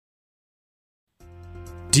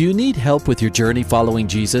Do you need help with your journey following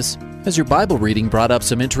Jesus? Has your Bible reading brought up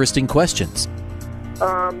some interesting questions?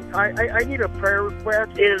 I need a prayer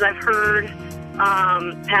request. I've heard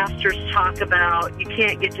pastors talk about you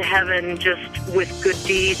can't get to heaven just with good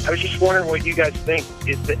deeds. I was just wondering what you guys think.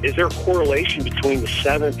 Is there a correlation between the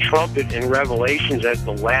seventh trumpet in Revelations as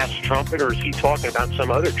the last trumpet, or is he talking about some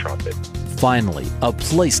other trumpet? Finally, a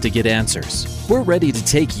place to get answers. We're ready to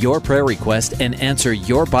take your prayer request and answer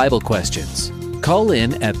your Bible questions. Call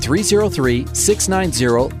in at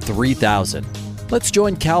 303-690-3000. Let's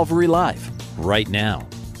join Calvary Live right now.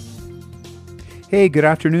 Hey, good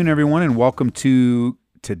afternoon, everyone, and welcome to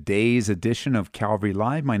today's edition of Calvary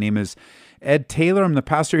Live. My name is Ed Taylor. I'm the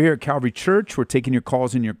pastor here at Calvary Church. We're taking your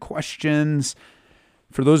calls and your questions.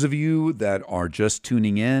 For those of you that are just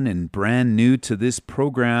tuning in and brand new to this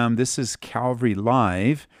program, this is Calvary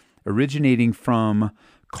Live, originating from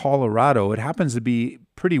Colorado. It happens to be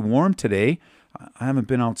pretty warm today. I haven't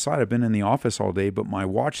been outside. I've been in the office all day, but my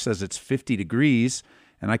watch says it's 50 degrees,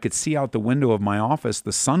 and I could see out the window of my office.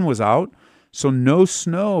 The sun was out, so no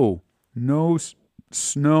snow.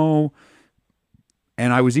 And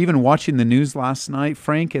I was even watching the news last night,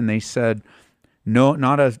 Frank, and they said, no,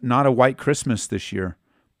 not a white Christmas this year.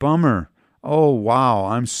 Bummer. Oh, wow,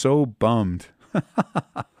 I'm so bummed.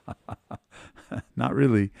 Not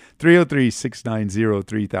really.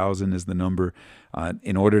 303-690-3000 is the number.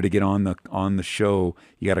 In order to get on the show,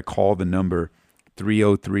 you got to call the number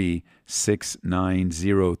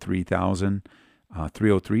 303-690-3000.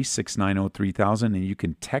 303-690-3000, and you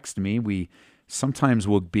can text me. We sometimes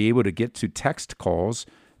will be able to get to text calls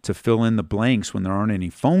to fill in the blanks when there aren't any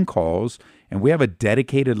phone calls, and we have a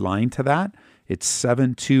dedicated line to that. It's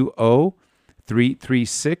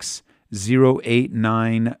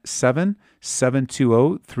 720-336-0897,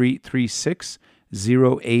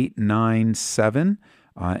 720-336-0897,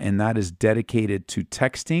 and that is dedicated to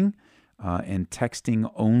texting and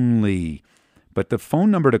texting only. But the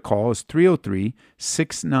phone number to call is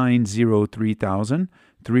 303-690-3000.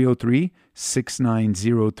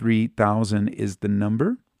 303-690-3000 is the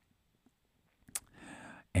number.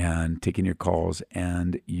 And taking your calls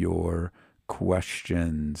and your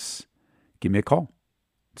questions. Give me a call.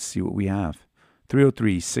 Let's see what we have.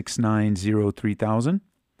 303-690-3000.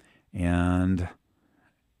 And,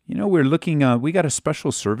 we're looking, we got a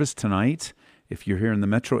special service tonight. If you're here in the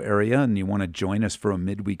metro area and you want to join us for a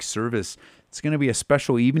midweek service, it's going to be a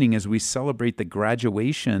special evening as we celebrate the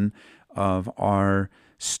graduation of our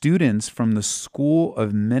students from the School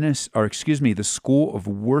of the School of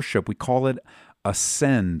Worship. We call it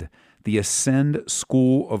Ascend, the Ascend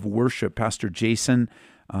School of Worship. Pastor Jason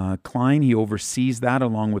Klein, he oversees that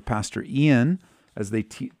along with Pastor Ian as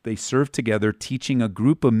they serve together, teaching a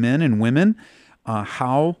group of men and women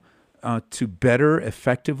how to better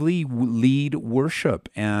effectively lead worship.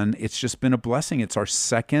 And it's just been a blessing. It's a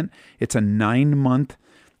 9-month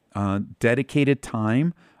dedicated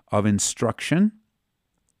time of instruction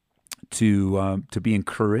to be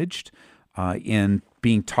encouraged in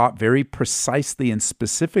being taught very precisely and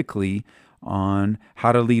specifically on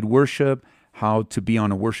how to lead worship, how to be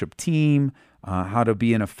on a worship team, how to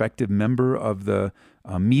be an effective member of the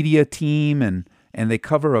media team, and they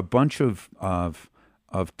cover a bunch of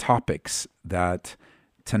topics that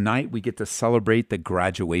tonight we get to celebrate the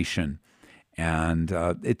graduation, and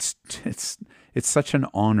it's such an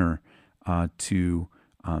honor to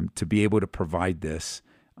be able to provide this.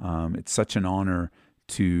 It's such an honor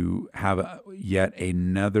to have yet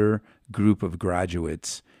another group of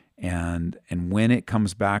graduates, and when it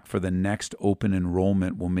comes back for the next open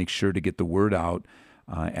enrollment, we'll make sure to get the word out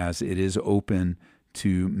as it is open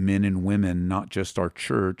to men and women, not just our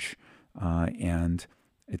church, and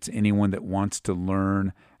it's anyone that wants to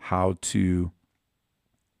learn how to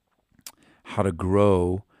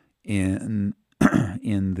grow in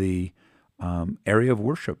the area of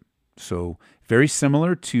worship. So very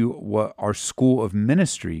similar to what our School of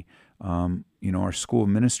Ministry. Our School of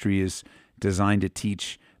Ministry is designed to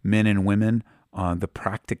teach men and women the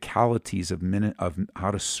practicalities of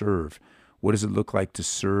how to serve. What does it look like to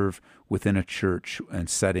serve within a church and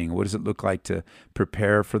setting? What does it look like to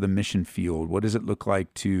prepare for the mission field? What does it look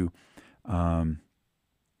like to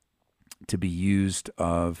be used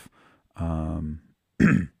of, how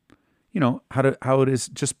it is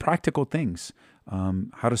just practical things,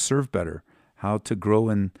 how to serve better, how to grow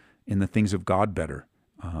in the things of God better.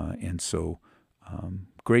 And so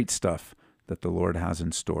great stuff that the Lord has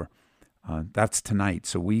in store. That's tonight.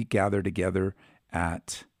 So we gather together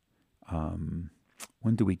at...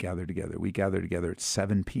 when do we gather together? We gather together at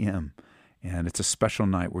 7 p.m. and it's a special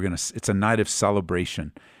night. It's a night of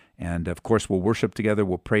celebration, And of course, we'll worship together,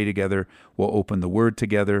 we'll pray together, we'll open the Word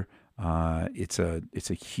together. It's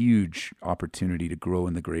a huge opportunity to grow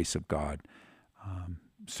in the grace of God.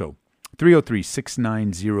 So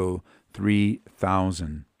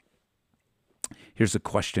 303-690-3000. Here's a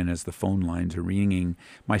question as the phone lines are ringing.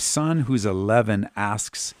 My son, who's 11,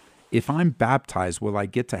 asks, if I'm baptized, will I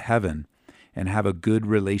get to heaven and have a good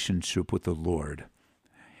relationship with the Lord?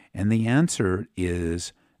 And the answer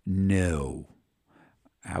is no.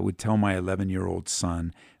 I would tell my 11-year-old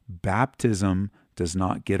son, baptism does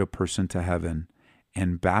not get a person to heaven,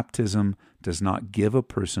 and baptism does not give a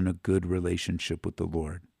person a good relationship with the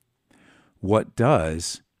Lord. What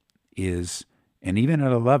does is, and even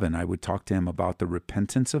at 11, I would talk to him about the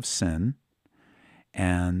repentance of sin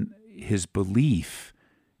and his belief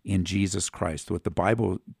in Jesus Christ. What the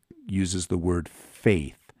Bible uses the word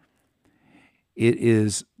faith. It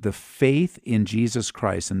is the faith in Jesus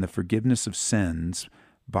Christ and the forgiveness of sins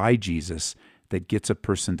by Jesus that gets a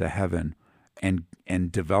person to heaven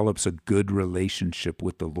and develops a good relationship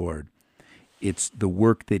with the Lord. It's the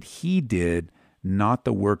work that he did, not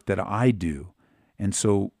the work that I do. And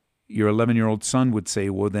so your 11-year-old son would say,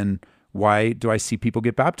 well, then why do I see people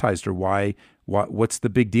get baptized? Or what's the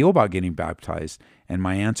big deal about getting baptized? And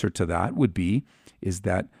my answer to that would be, is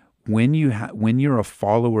that when you're a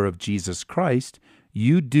follower of Jesus Christ,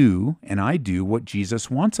 you do, and I do, what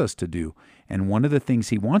Jesus wants us to do. And one of the things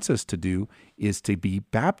he wants us to do is to be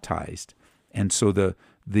baptized. And so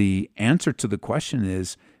the answer to the question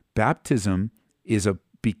is, baptism is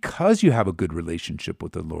because you have a good relationship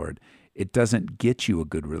with the Lord. It doesn't get you a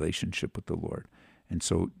good relationship with the Lord. And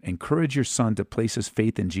so encourage your son to place his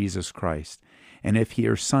faith in Jesus Christ. And if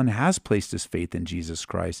your son has placed his faith in Jesus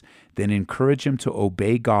Christ, then encourage him to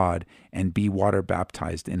obey God and be water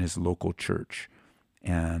baptized in his local church.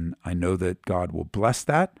 And I know that God will bless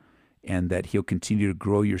that, and that he'll continue to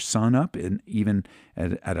grow your son up, and even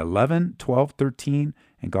at 11, 12, 13,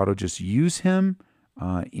 and God will just use him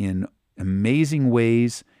in amazing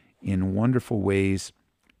ways, in wonderful ways,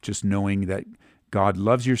 just knowing that God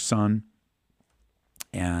loves your son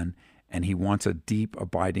and he wants a deep,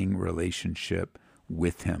 abiding relationship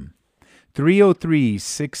with him.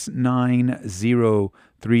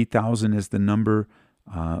 303-690-3000 is the number.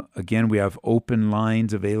 Again, we have open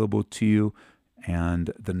lines available to you,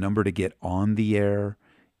 and the number to get on the air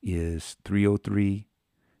is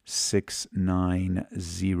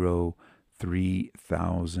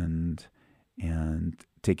 303-690-3000, and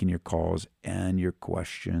taking your calls and your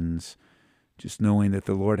questions, just knowing that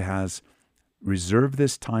the Lord has reserved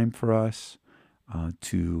this time for us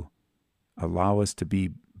to allow us to be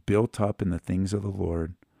built up in the things of the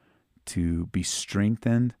Lord, to be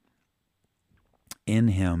strengthened in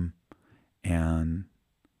him, and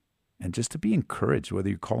just to be encouraged, whether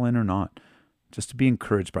you call in or not, just to be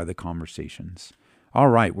encouraged by the conversations. All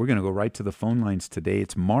right, we're going to go right to the phone lines today.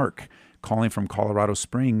 It's Mark calling from Colorado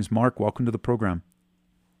Springs. Mark, welcome to the program.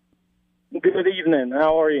 Good evening.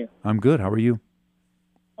 How are you? I'm good. How are you?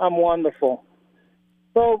 I'm wonderful.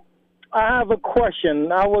 So I have a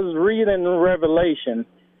question. I was reading Revelation,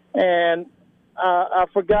 and I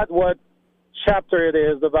forgot what chapter it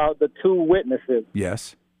is about the two witnesses.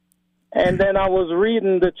 Yes. And then I was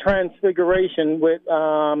reading the Transfiguration with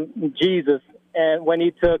Jesus, and when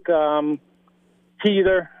he took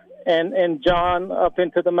Peter and John up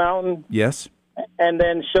into the mountain. Yes. And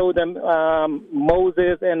then showed them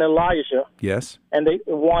Moses and Elijah. Yes. And they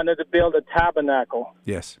wanted to build a tabernacle.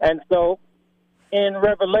 Yes. And so in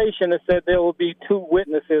Revelation, it said there will be two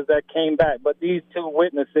witnesses that came back, but these two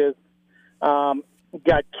witnesses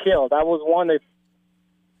got killed. I was wondering if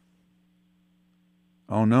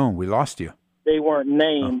oh, no, we lost you. They weren't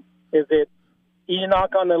named. Oh. Is it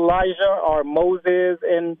Enoch and Elijah, or Moses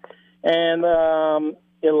and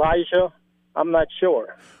Elijah? I'm not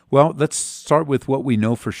sure. Well, let's start with what we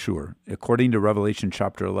know for sure. According to Revelation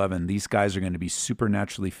chapter 11, these guys are going to be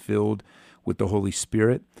supernaturally filled with the Holy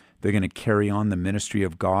Spirit. They're going to carry on the ministry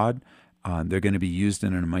of God. They're going to be used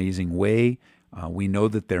in an amazing way. We know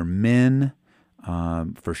that they're men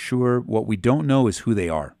for sure. What we don't know is who they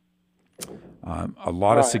are. A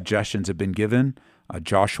lot of suggestions have been given.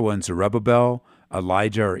 Joshua and Zerubbabel,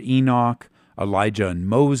 Elijah or Enoch, Elijah and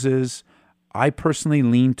Moses. I personally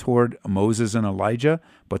lean toward Moses and Elijah,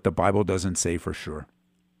 but the Bible doesn't say for sure.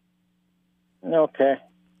 Okay.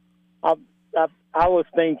 I was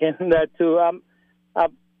thinking that too. I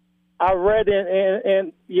read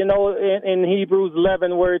in Hebrews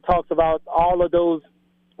 11 where it talks about all of those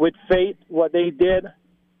with faith, what they did.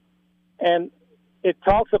 And it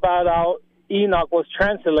talks about how Enoch was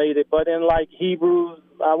translated, but in like Hebrews,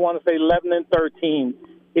 I want to say 11 and 13,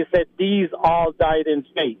 it said these all died in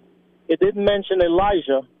faith. It didn't mention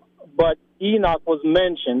Elijah, but Enoch was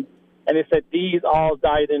mentioned, and it said these all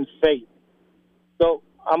died in faith. So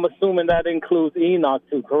I'm assuming that includes Enoch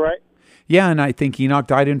too, correct? Yeah, and I think Enoch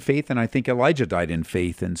died in faith, and I think Elijah died in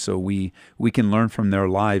faith, and so we can learn from their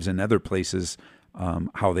lives in other places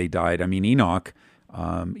how they died. I mean, Enoch,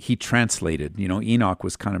 he translated. You know, Enoch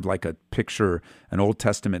was kind of like a picture, an Old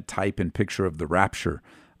Testament type and picture of the rapture,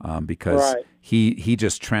 because Right. he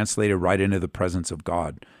just translated right into the presence of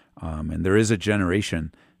God. And there is a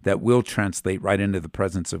generation that will translate right into the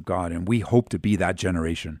presence of God, and we hope to be that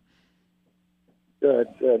generation. Good.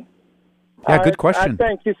 Yeah, All good right, question. I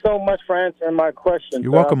thank you so much for answering my question.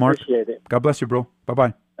 You're welcome, I Mark. appreciate it. God bless you, bro.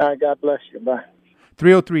 Bye-bye. All right, God bless you. Bye.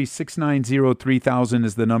 303-690-3000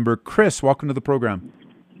 is the number. Chris, welcome to the program.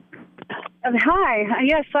 Hi.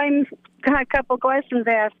 Yes, I'm got a couple questions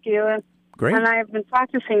to ask you. Great. And I've been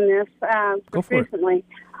practicing this Go for it. recently.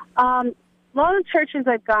 A lot of churches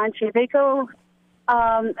I've gone to, they go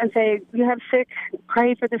and say, you have sick,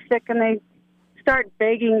 pray for the sick, and they start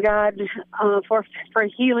begging God for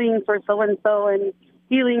healing for so-and-so and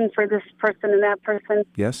healing for this person and that person.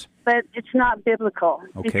 Yes? But it's not biblical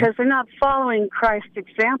Okay. because they're not following Christ's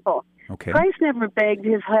example. Okay. Christ never begged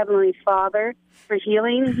his heavenly Father for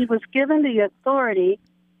healing. He was given the authority.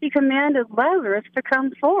 He commanded Lazarus to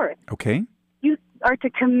come forth. Okay. You are to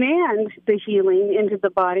command the healing into the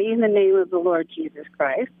body in the name of the Lord Jesus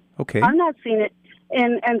Christ. Okay. I'm not seeing it.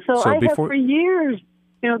 And so I have for years,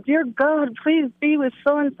 dear God, please be with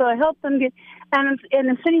so-and-so. Help them get... And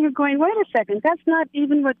I'm sitting here going, wait a second, that's not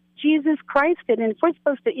even what Jesus Christ did. And if we're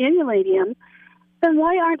supposed to emulate him, then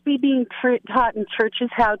why aren't we being taught in churches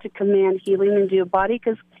how to command healing into a body?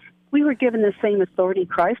 Because we were given the same authority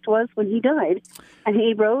Christ was when he died. And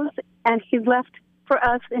he rose and he left for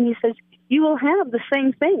us, and he says, you will have the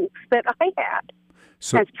same things that I had.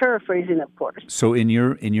 So, that's paraphrasing, of course. So in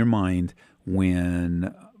your mind,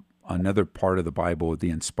 when another part of the Bible, the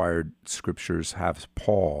inspired scriptures, have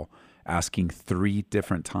Paul asking 3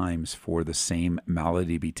 different times for the same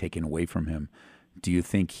malady be taken away from him, do you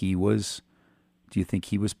think he was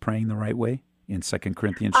praying the right way in 2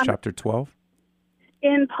 Corinthians chapter 12?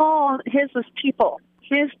 In Paul, his was people.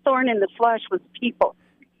 His thorn in the flesh was people.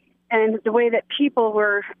 And the way that people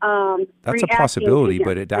were that's a possibility,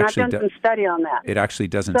 but it actually I've done some study on that. It actually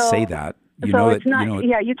doesn't say that.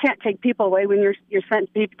 You can't take people away when you're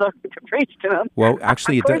sent people to preach to them. Well,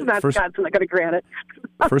 actually, of course God's not going to grant it.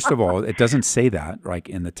 First of all, it doesn't say that, right,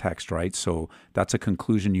 in the text, right? So that's a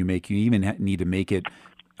conclusion you make. You even need to make it.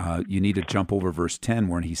 You need to jump over verse 10,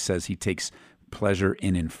 where he says he takes pleasure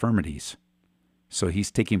in infirmities. So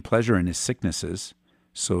he's taking pleasure in his sicknesses.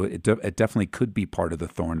 So it definitely could be part of the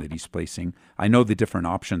thorn that he's placing. I know the different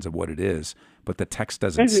options of what it is, but the text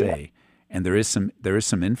doesn't say. And there is some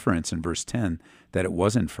inference in verse 10 that it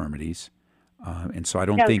was infirmities. And so I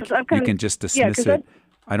don't think you can just dismiss it.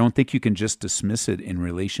 I don't think you can just dismiss it in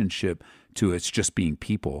relationship to it's just being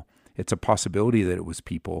people. It's a possibility that it was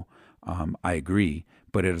people. I agree.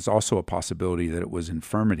 But it is also a possibility that it was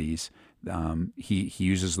infirmities. He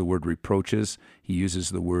uses the word reproaches. He uses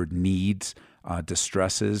the word needs,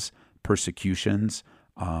 distresses, persecutions.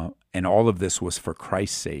 And all of this was for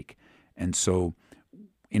Christ's sake. And so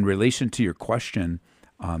in relation to your question,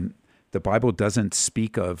 the Bible doesn't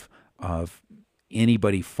speak of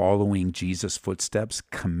anybody following Jesus' footsteps,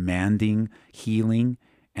 commanding healing,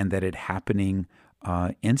 and that it happening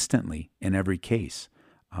instantly in every case.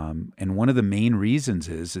 And one of the main reasons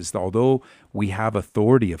is that although we have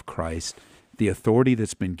authority of Christ, the authority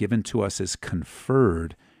that's been given to us is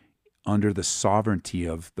conferred under the sovereignty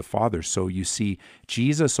of the Father. So you see,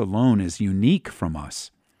 Jesus alone is unique from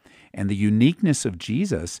us. And the uniqueness of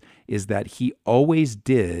Jesus is that he always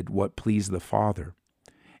did what pleased the Father.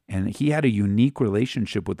 And he had a unique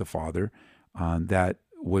relationship with the Father that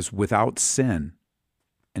was without sin.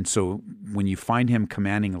 And so when you find him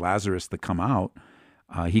commanding Lazarus to come out,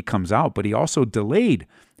 he comes out, but he also delayed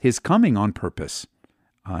his coming on purpose.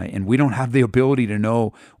 And we don't have the ability to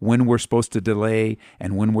know when we're supposed to delay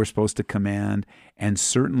and when we're supposed to command. And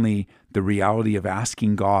certainly the reality of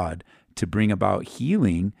asking God to bring about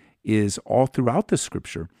healing is all throughout the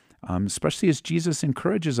Scripture, especially as Jesus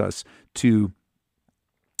encourages us to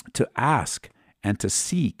ask and to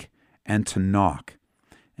seek and to knock.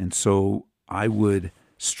 And so I would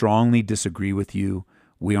strongly disagree with you.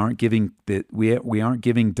 We are not given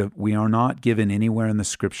anywhere in the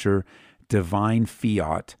Scripture divine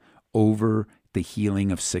fiat over the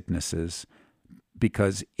healing of sicknesses.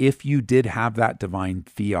 Because if you did have that divine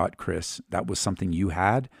fiat, Chris, that was something you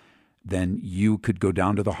had, then you could go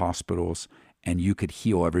down to the hospitals and you could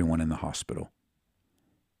heal everyone in the hospital.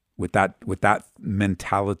 with that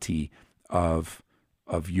mentality of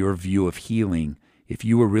your view of healing, if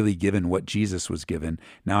you were really given what Jesus was given.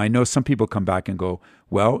 Now, I know some people come back and go,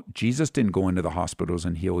 well, Jesus didn't go into the hospitals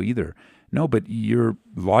and heal either. No, but your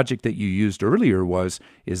logic that you used earlier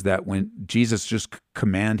is that when Jesus just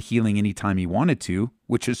command healing anytime he wanted to,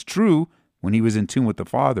 which is true when he was in tune with the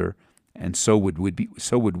Father, and so would we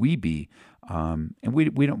be. And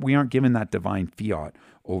we aren't given that divine fiat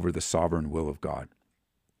over the sovereign will of God.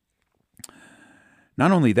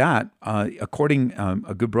 Not only that, according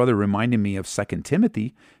a good brother reminded me of 2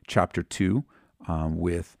 Timothy chapter 2,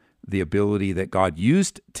 with the ability that God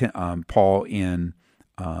used Paul in.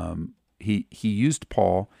 He used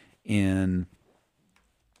Paul in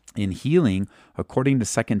healing. According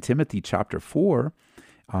to 2 Timothy chapter 4,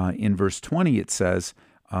 in verse 20, it says,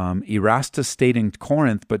 Erastus stayed in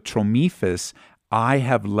Corinth, but Trophimus I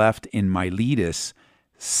have left in Miletus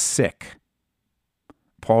sick.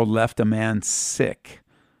 Paul left a man sick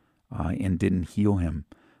and didn't heal him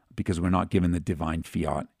because we're not given the divine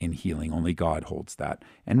fiat in healing. Only God holds that.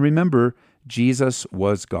 And remember, Jesus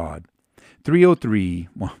was God. 303,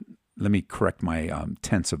 well, let me correct my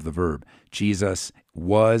tense of the verb. Jesus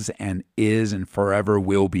was and is and forever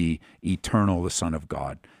will be eternal, the Son of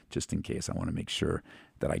God. Just in case, I want to make sure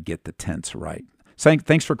that I get the tense right.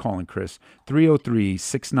 Thanks for calling, Chris.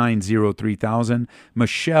 303-690-3000.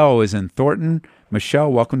 Michelle is in Thornton.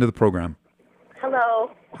 Michelle, welcome to the program.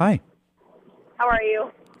 Hello. Hi. How are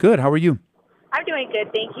you? Good. How are you? I'm doing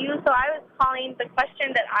good, thank you. So I was calling, the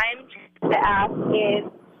question that I'm trying to ask is,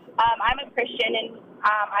 I'm a Christian and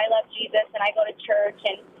I love Jesus and I go to church,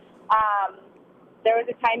 and there was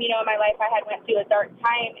a time, in my life I had went through a dark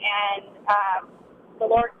time, and the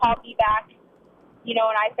Lord called me back, and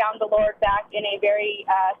I found the Lord back in a very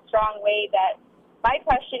strong way. That my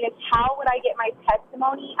question is, how would I get my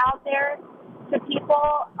testimony out there to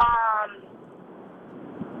people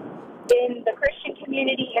in the Christian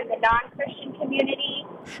community and the non-Christian community?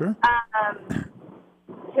 Sure.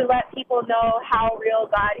 To let people know how real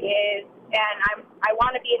God is. And I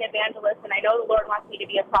want to be an evangelist, and I know the Lord wants me to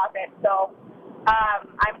be a prophet. So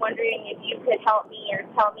I'm wondering if you could help me or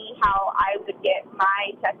tell me how I would get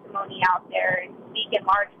my testimony out there and speak in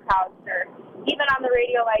large crowds, or even on the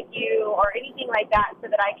radio like you, or anything like that, so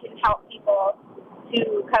that I can help people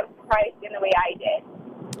to come to Christ in the way I did.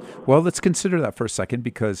 Well, let's consider that for a second,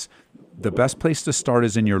 because the best place to start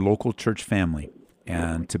is in your local church family,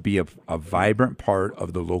 and to be a vibrant part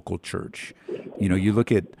of the local church. You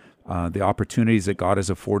look at the opportunities that God has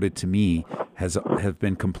afforded to me have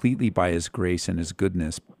been completely by His grace and His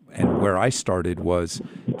goodness. And where I started was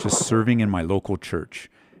just serving in my local church.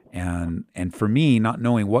 And for me, not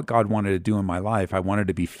knowing what God wanted to do in my life, I wanted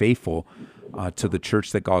to be faithful to the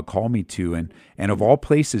church that God called me to. And of all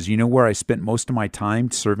places, where I spent most of my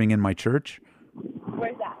time serving in my church?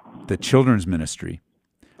 Where's that? The children's ministry.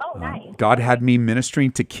 Oh, nice. God had me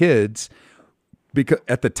ministering to kids, because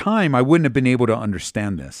at the time I wouldn't have been able to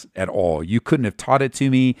understand this at all. You couldn't have taught it to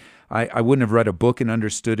me. I wouldn't have read a book and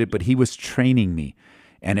understood it, but He was training me.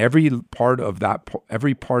 And every part of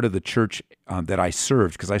the church that I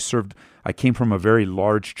served, because I came from a very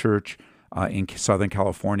large church in Southern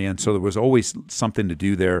California, and so there was always something to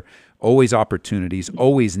do there, always opportunities,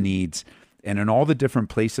 always needs. And in all the different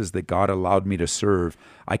places that God allowed me to serve,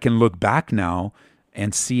 I can look back now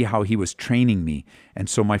and see how He was training me. And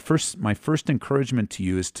so my first encouragement to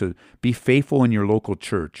you is to be faithful in your local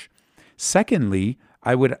church. Secondly,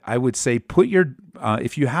 I would say put your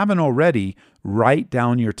if you haven't already, write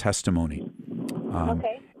down your testimony.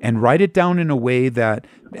 Okay. And write it down in a way that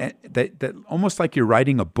almost like you're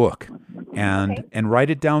writing a book, and write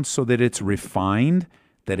it down so that it's refined,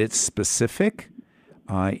 that it's specific.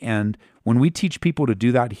 And when we teach people to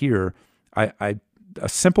do that here, a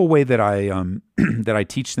simple way that I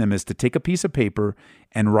teach them is to take a piece of paper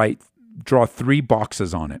and draw 3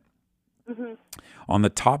 boxes on it. Mm-hmm. On the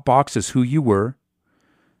top box is who you were.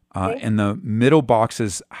 And the middle box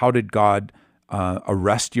is how did God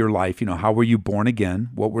arrest your life? How were you born again?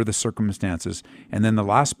 What were the circumstances? And then the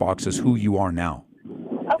last box is who you are now.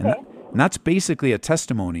 Okay. And that's basically a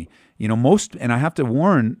testimony. And I have to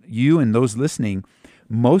warn you and those listening,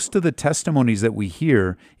 most of the testimonies that we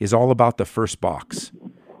hear is all about the first box.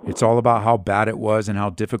 It's all about how bad it was and how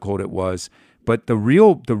difficult it was. But the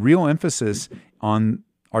real emphasis on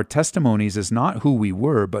our testimonies is not who we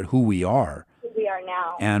were, but who we are. Who we are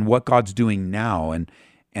now. And what God's doing now. And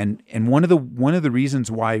one of the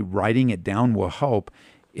reasons why writing it down will help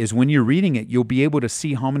is when you're reading it, you'll be able to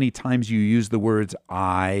see how many times you use the words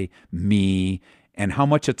I, me, and how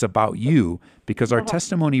much it's about you, because our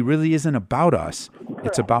testimony really isn't about us.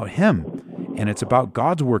 It's about Him. and it's about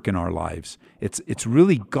God's work in our lives. It's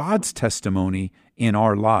really God's testimony in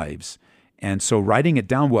our lives. And so writing it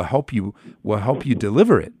down will help you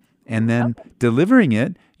deliver it. And then delivering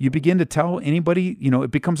it, you begin to tell anybody,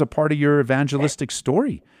 it becomes a part of your evangelistic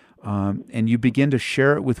story. And you begin to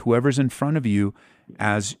share it with whoever's in front of you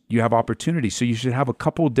as you have opportunity. So you should have a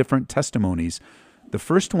couple different testimonies. The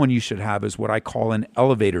first one you should have is what I call an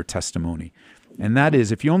elevator testimony. And that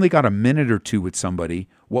is, if you only got a minute or two with somebody,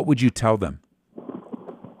 what would you tell them?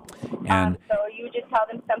 And so you would just tell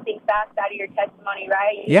them something fast out of your testimony,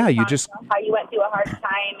 right? You just how you went through a hard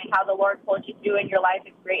time and how the Lord pulled you through, and your life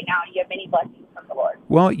is great now, and you have many blessings from the Lord.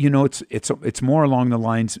 Well, it's more along the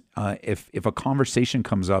lines, if a conversation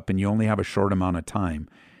comes up and you only have a short amount of time,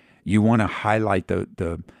 you want to highlight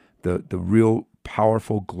the real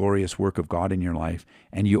powerful, glorious work of God in your life,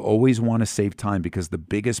 and you always want to save time, because the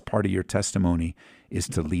biggest part of your testimony is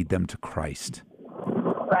to lead them to Christ.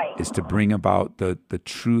 Right. Is to bring about the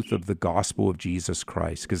truth of the gospel of Jesus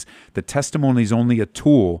Christ, because the testimony is only a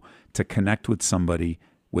tool to connect with somebody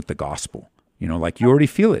with the gospel. Like you already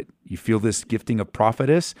feel it. You feel this gifting of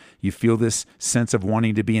prophetess. You feel this sense of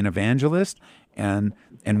wanting to be an evangelist. And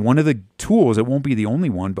one of the tools, it won't be the only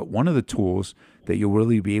one, but one of the tools that you'll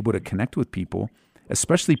really be able to connect with people,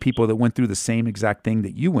 especially people that went through the same exact thing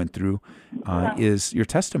that you went through, is your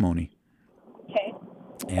testimony. Okay.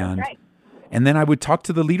 And right. And then I would talk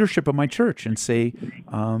to the leadership of my church and say,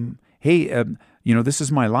 hey, this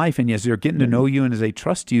is my life. And as they're getting to know you and as they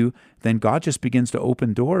trust you, then God just begins to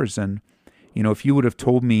open doors. And, if you would have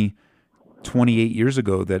told me 28 years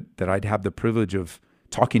ago that I'd have the privilege of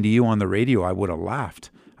talking to you on the radio, I would have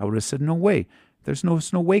laughed. I would have said, no way. There's no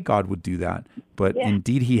way God would do that. But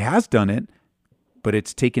indeed, he has done it, but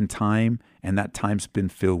it's taken time, and that time's been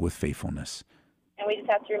filled with faithfulness. And we just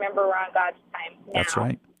have to remember we're on God's time now. That's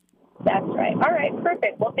right. That's right. All right,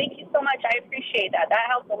 perfect. Well, thank you so much. I appreciate that. That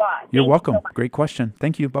helps a lot. You're welcome. So great question.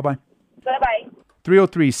 Thank you. Bye-bye. Bye-bye.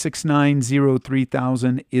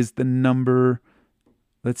 303-690-3000 is the number.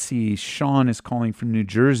 Let's see. Sean is calling from New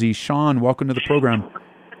Jersey. Sean, welcome to the program.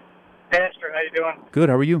 Pastor, how you doing? Good.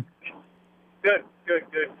 How are you? Good.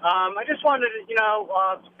 I just wanted to,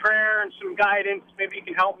 some prayer and some guidance. Maybe you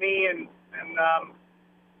can help me. And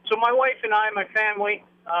so my wife and I, my family,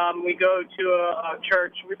 we go to a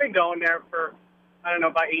church. We've been going there for,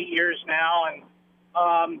 about 8 years now. And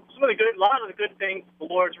a lot of the good things, the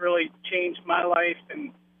Lord's really changed my life.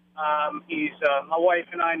 And he's my wife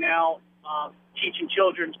and I now teaching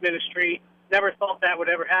children's ministry. Never thought that would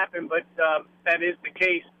ever happen, but that is the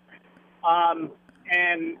case. And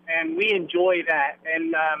we enjoy that.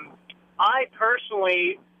 And I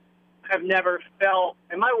personally have never felt,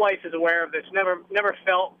 and my wife is aware of this, never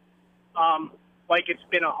felt like it's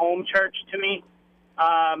been a home church to me.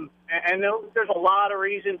 And there's a lot of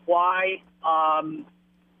reasons why.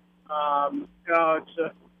 It's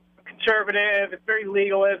a conservative, it's very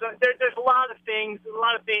legalist. There's a lot of things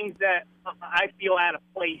that I feel out of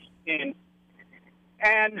place in.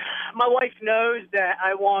 And my wife knows that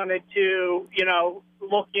I wanted to,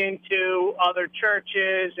 look into other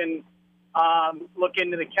churches and look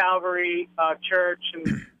into the Calvary church.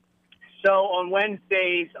 And so on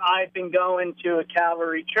Wednesdays, I've been going to a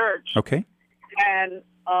Calvary church. Okay. And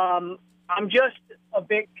I'm just a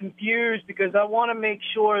bit confused because I want to make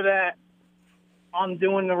sure that I'm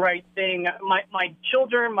doing the right thing. My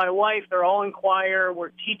children, my wife, they're all in choir.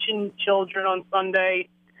 We're teaching children on Sunday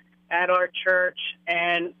at our church,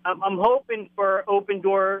 and I'm hoping for open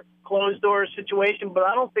door, closed door situation, but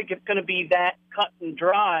I don't think it's going to be that cut and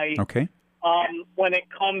dry. Okay. When it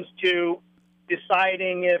comes to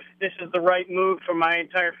deciding if this is the right move for my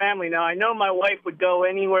entire family. Now, I know my wife would go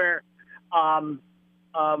anywhere I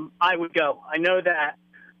would go. I know that.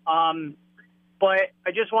 But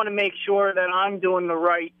I just want to make sure that I'm doing the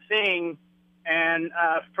right thing. And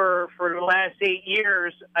for the last 8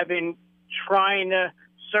 years, I've been trying to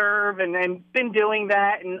serve and been doing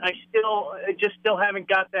that, and I just still haven't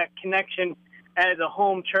got that connection as a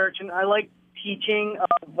home church. And I like teaching of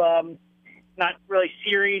not really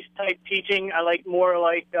series type teaching. I like more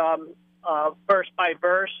like verse by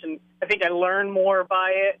verse, and I think I learn more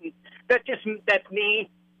by it. And that's me.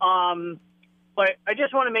 But I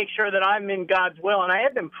just want to make sure that I'm in God's will, and I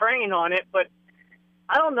have been praying on it, but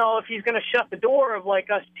I don't know if he's going to shut the door of like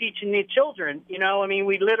us teaching the children.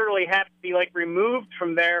 We literally have to be like removed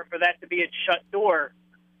from there for that to be a shut door.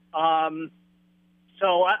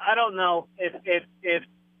 So I don't know if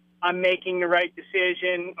I'm making the right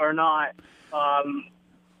decision or not.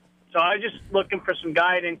 So I was just looking for some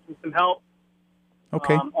guidance and some help.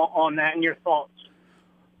 Okay. On that and your thoughts.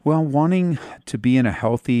 Well, wanting to be in a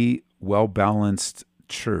healthy, well-balanced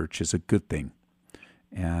church is a good thing.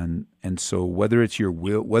 And so whether it's your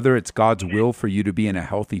will, whether it's God's will for you to be in a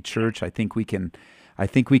healthy church, I think we can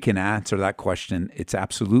answer that question. It's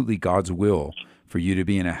absolutely God's will for you to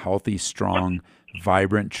be in a healthy, strong,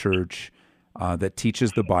 vibrant church that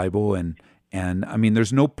teaches the Bible. And I mean,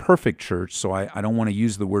 there's no perfect church, so I don't want to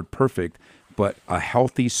use the word perfect, but a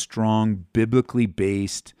healthy, strong, biblically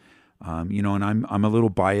based, and I'm a little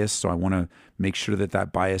biased, so I want to make sure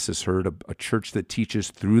that bias is heard. A church that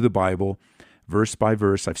teaches through the Bible, verse by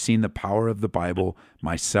verse. I've seen the power of the Bible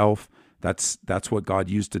myself. That's what God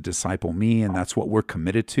used to disciple me, and that's what we're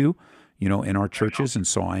committed to, in our churches. And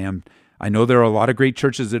so I know there are a lot of great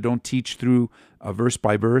churches that don't teach through verse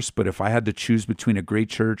by verse, but if I had to choose between a great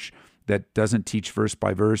church that doesn't teach verse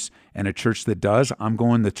by verse and a church that does, I'm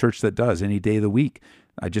going the church that does any day of the week.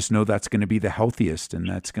 I just know that's going to be the healthiest and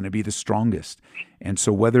that's going to be the strongest. And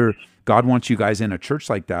so whether God wants you guys in a church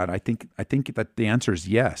like that, I think that the answer is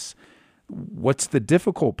yes. What's the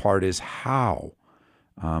difficult part is how,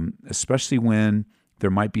 especially when there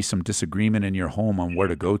might be some disagreement in your home on where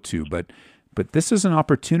to go to. But this is an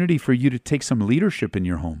opportunity for you to take some leadership in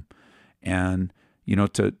your home and,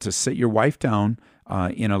 to sit your wife down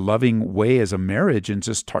in a loving way as a marriage and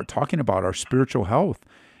just start talking about our spiritual health.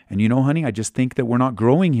 And honey, I just think that we're not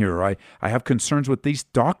growing here. I have concerns with these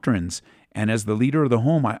doctrines. And as the leader of the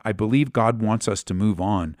home, I believe God wants us to move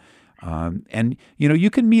on. And you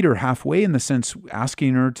can meet her halfway in the sense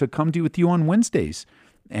asking her to come with you on Wednesdays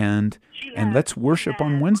and let's worship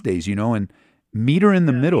on Wednesdays, and meet her in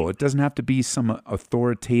the middle. It doesn't have to be some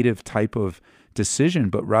authoritative type of decision,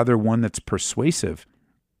 but rather one that's persuasive.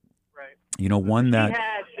 Right. One that...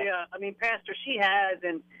 She has, Pastor, she has,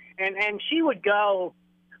 and she would go...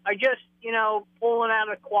 I just, pulling out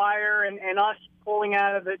of the choir and us pulling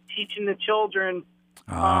out of the teaching the children.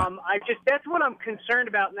 That's what I'm concerned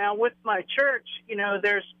about now with my church.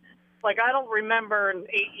 There's I don't remember in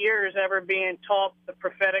 8 years ever being taught the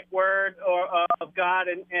prophetic word of God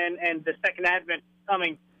and the second advent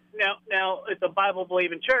coming. Now it's a Bible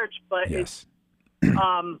believing church, but yes.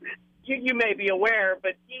 You may be aware,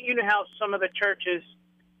 but you know how some of the churches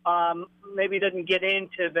maybe doesn't get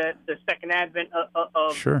into the second advent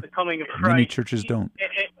of sure. the coming of Christ. Many churches don't.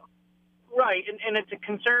 Right, and it's a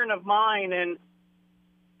concern of mine. And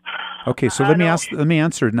okay, so let me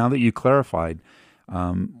answer now that you clarified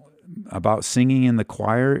about singing in the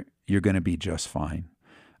choir. You're going to be just fine.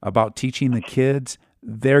 About teaching the kids,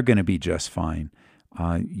 they're going to be just fine.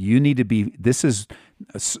 You need to be. This is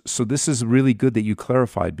really good that you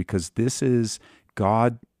clarified, because this is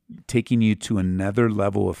God taking you to another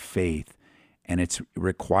level of faith, and it's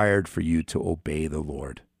required for you to obey the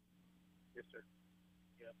Lord. Yes, sir.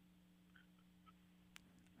 Yeah.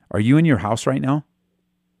 Are you in your house right now?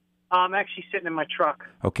 I'm actually sitting in my truck.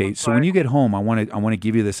 Okay, so when you get home, I want to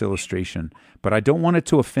give you this illustration, but I don't want it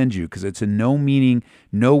to offend you, because it's in no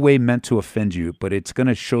way meant to offend you, but it's going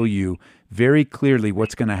to show you very clearly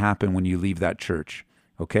what's going to happen when you leave that church.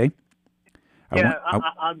 Okay? Go ahead.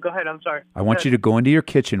 I'm sorry. I want you to go into your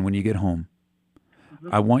kitchen when you get home.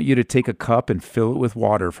 Mm-hmm. I want you to take a cup and fill it with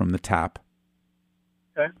water from the tap.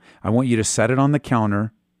 Okay. I want you to set it on the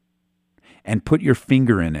counter and put your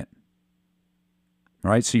finger in it.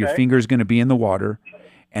 All right? So your finger is going to be in the water,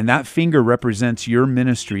 and that finger represents your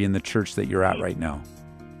ministry in the church that you're at right now.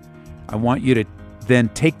 I want you to then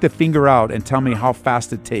take the finger out and tell me how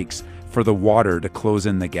fast it takes for the water to close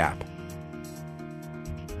in the gap.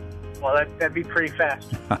 Well, that'd be pretty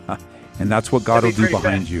fast. And that's what God will do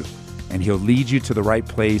behind you. And He'll lead you to the right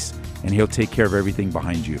place, and He'll take care of everything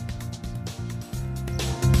behind you.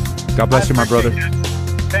 God bless you, my brother.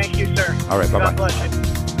 Thank you, sir. All right, bye-bye. God bless you.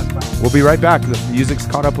 Bye. We'll be right back. The music's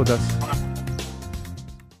caught up with us.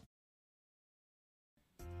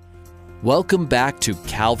 Welcome back to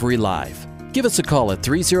Calvary Live. Give us a call at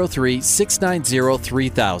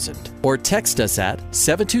 303-690-3000 or text us at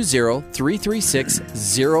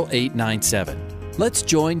 720-336-0897. Let's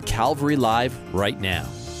join Calvary Live right now.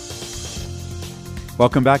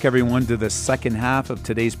 Welcome back, everyone, to the second half of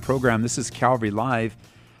today's program. This is Calvary Live.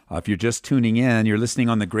 If you're just tuning in, you're listening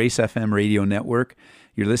on the Grace FM radio network.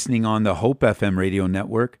 You're listening on the Hope FM radio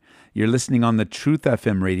network. You're listening on the Truth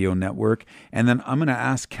FM radio network. And then I'm going to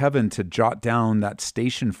ask Kevin to jot down that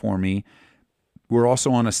station for me. We're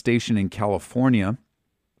also on a station in California,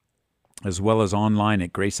 as well as online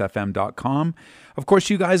at gracefm.com. Of course,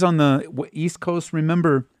 you guys on the East Coast,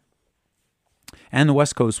 remember, and the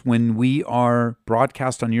West Coast, when we are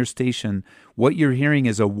broadcast on your station, what you're hearing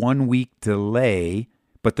is a 1-week delay,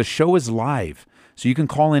 but the show is live. So you can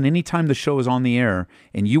call in anytime the show is on the air,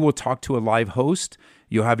 and you will talk to a live host.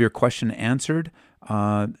 You'll have your question answered.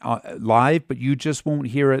 live, but you just won't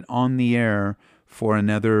hear it on the air for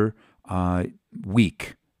another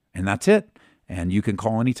week. And that's it. And you can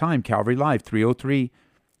call anytime, Calvary Live,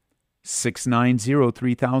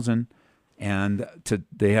 303-690-3000. And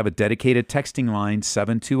they have a dedicated texting line,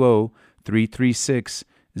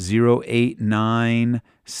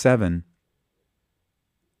 720-336-0897.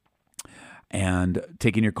 And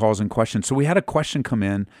taking your calls and questions. So we had a question come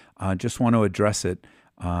in. Just want to address it.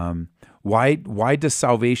 Why does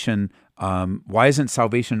salvation? Why isn't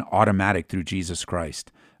salvation automatic through Jesus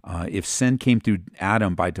Christ? If sin came through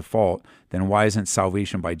Adam by default, then why isn't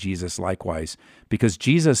salvation by Jesus likewise? Because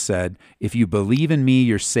Jesus said, "If you believe in me,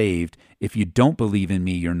 you're saved. If you don't believe in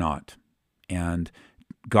me, you're not." And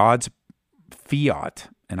God's fiat,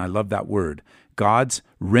 and I love that word, God's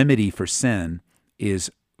remedy for sin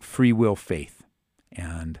is free will faith.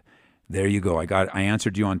 And there you go. I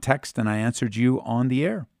answered you on text and I answered you on the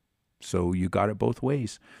air. So you got it both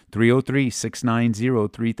ways.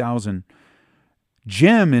 303-690-3000.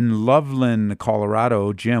 Jim in Loveland,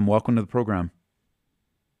 Colorado. Jim, welcome to the program.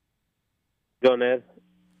 Go, Ned.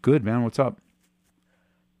 Good, man. What's up?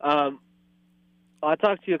 I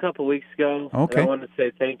talked to you a couple weeks ago. Okay. And I wanted to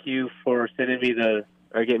say thank you for sending me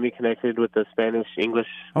getting me connected with the Spanish-English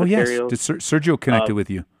materials. Yes. Did Sergio connected with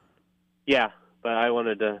you? Yeah, but I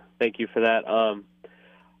wanted to thank you for that.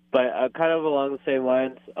 But kind of along the same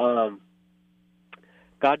lines,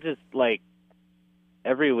 God just,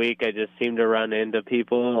 every week I just seem to run into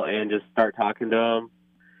people and just start talking to them.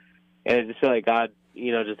 And I just feel like God,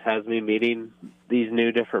 just has me meeting these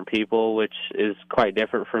new different people, which is quite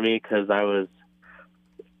different for me because I was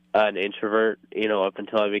an introvert, up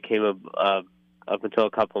until I became up until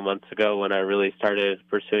a couple months ago when I really started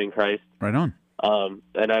pursuing Christ. Right on.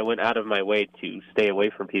 And I went out of my way to stay away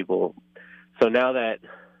from people. So now that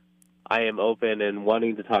I am open and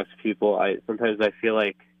wanting to talk to people, sometimes I feel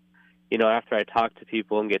like, after I talk to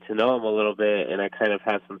people and get to know them a little bit and I kind of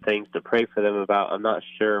have some things to pray for them about, I'm not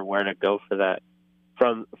sure where to go for that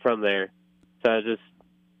from there. So I was just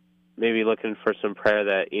maybe looking for some prayer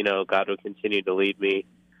that, God will continue to lead me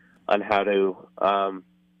on how to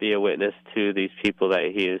be a witness to these people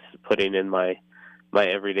that he is putting in my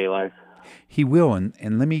everyday life. He will,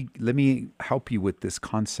 and let me help you with this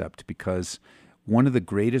concept, because one of the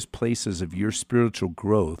greatest places of your spiritual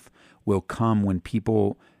growth will come when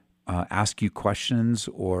people ask you questions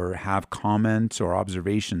or have comments or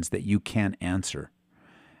observations that you can't answer.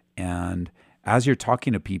 And as you're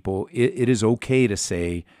talking to people, it is okay to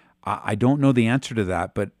say, I don't know the answer to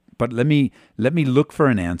that, but let me look for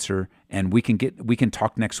an answer, and we can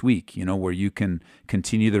talk next week, where you can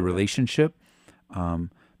continue the relationship.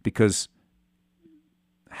 Because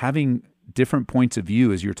having different points of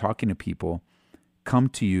view as you're talking to people come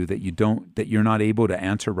to you that you're not able to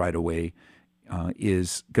answer right away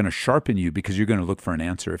is going to sharpen you, because you're going to look for an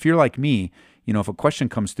answer. If you're like me, if a question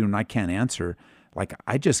comes through and I can't answer,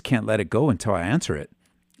 I just can't let it go until I answer it.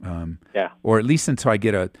 Or at least until I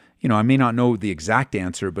get I may not know the exact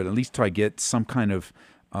answer, but at least till I get some kind of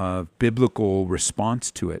biblical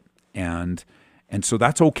response to it. And so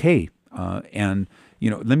that's okay. And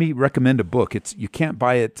let me recommend a book. You can't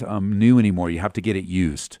buy it new anymore. You have to get it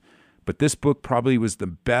used. But this book probably was the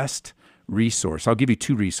best resource. I'll give you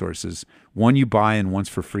two resources. One you buy and one's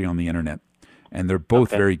for free on the internet. And they're both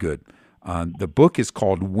very good. The book is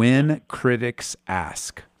called When Critics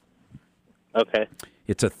Ask. Okay.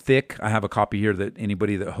 It's I have a copy here that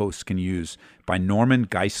anybody that hosts can use, by Norman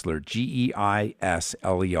Geisler,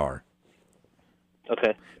 Geisler.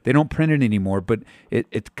 Okay. They don't print it anymore, but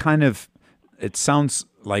it sounds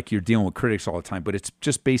like you're dealing with critics all the time, but it's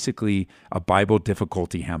just basically a Bible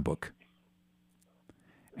difficulty handbook.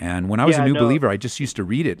 And when I was a new believer, I just used to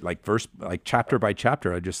read it chapter by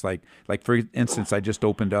chapter. I just like for instance, I just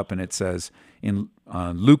opened up and it says in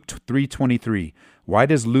Luke 3:23, why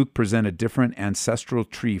does Luke present a different ancestral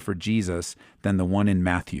tree for Jesus than the one in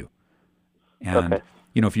Matthew? And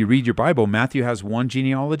if you read your Bible, Matthew has one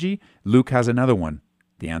genealogy, Luke has another one.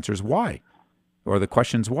 The answer is why, or the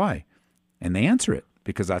question's why, and they answer it,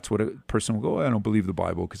 because that's what a person will go, I don't believe the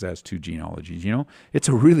Bible because it has two genealogies. It's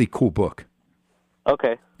a really cool book.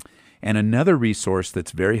 Okay. And another resource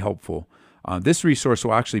that's very helpful, this resource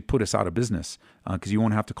will actually put us out of business because you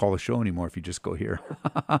won't have to call the show anymore if you just go here.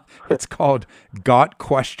 It's called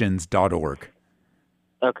gotquestions.org.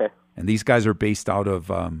 Okay. And these guys are based out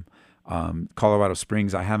of Colorado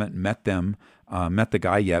Springs. I haven't met the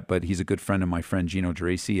guy yet, but he's a good friend of my friend Gino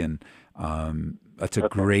Geraci, and that's a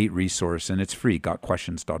great resource, and it's free,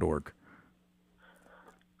 gotquestions.org.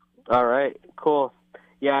 All right, cool.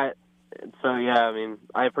 Yeah, so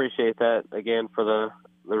I appreciate that again for the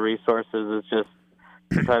resources. It's just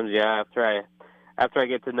sometimes, after I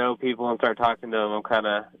get to know people and start talking to them, I'm kind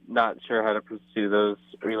of not sure how to pursue those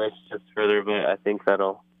relationships further, but I think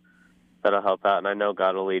that'll help out, and I know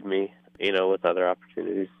God will lead me, with other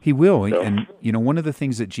opportunities. He will. So. And, one of the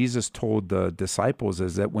things that Jesus told the disciples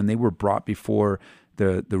is that when they were brought before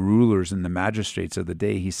the rulers and the magistrates of the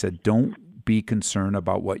day, he said, don't be concerned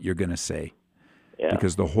about what you're going to say,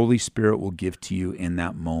 because the Holy Spirit will give to you in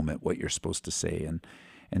that moment what you're supposed to say.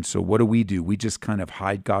 And so what do? We just kind of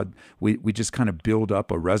hide God. We just kind of build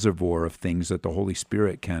up a reservoir of things that the Holy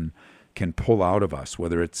Spirit can pull out of us,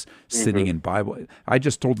 whether it's sitting in Bible. I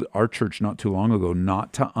just told our church not too long ago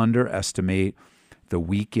not to underestimate the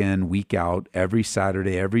week in, week out, every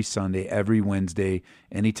Saturday, every Sunday, every Wednesday,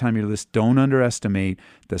 anytime you're listening, don't underestimate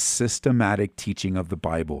the systematic teaching of the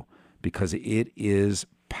Bible, because it is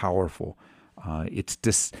powerful. It's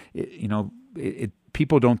just,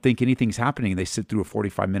 people don't think anything's happening. They sit through a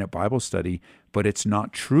 45-minute Bible study, but it's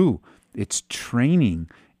not true. It's training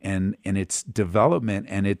and it's development,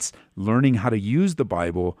 and it's learning how to use the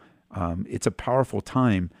Bible. It's a powerful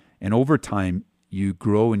time, and over time, you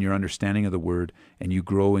grow in your understanding of the Word, and you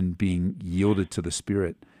grow in being yielded to the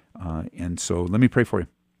Spirit. And so let me pray for you.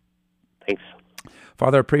 Thanks.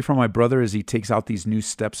 Father, I pray for my brother as he takes out these new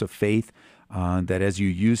steps of faith, that as you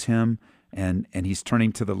use him, and he's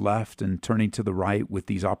turning to the left and turning to the right with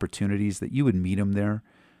these opportunities, that you would meet him there,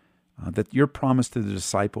 that your promise to the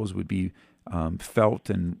disciples would be felt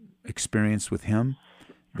and experienced with him,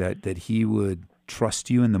 that he would trust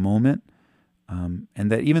you in the moment, and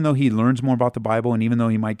that even though he learns more about the Bible, and even though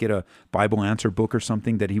he might get a Bible answer book or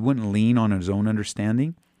something, that he wouldn't lean on his own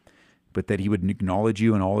understanding, but that he would acknowledge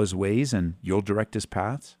you in all his ways, and you'll direct his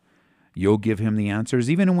paths. You'll give him the answers,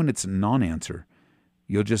 even when it's a non-answer.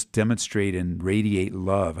 You'll just demonstrate and radiate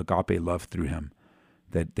love, agape love through him,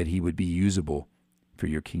 that he would be usable for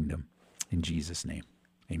your kingdom. In Jesus' name,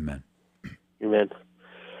 amen. Amen.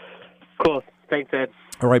 Cool. Thanks, Ed.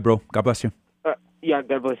 All right, bro. God bless you. Yeah,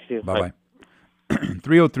 God bless you. Bye-bye.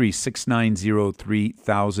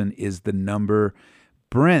 303-690-3000 is the number.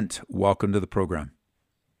 Brent, welcome to the program.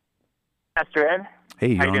 Pastor Ed.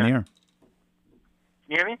 Hey, you're on the air. Can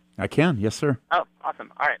you hear me? I can. Yes, sir. Oh,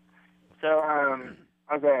 awesome. All right. So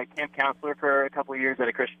I was a camp counselor for a couple of years at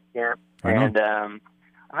a Christian camp. And I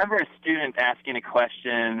remember a student asking a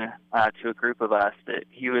question to a group of us that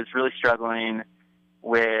he was really struggling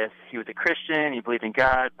with. He was a Christian, he believed in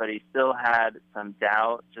God, but he still had some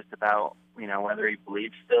doubt just about, whether he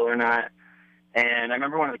believed still or not. And I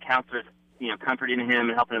remember one of the counselors, comforting him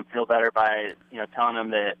and helping him feel better by, telling him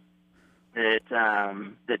that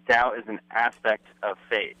doubt is an aspect of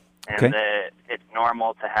faith, and that it's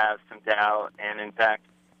normal to have some doubt. And in fact,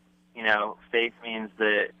 faith means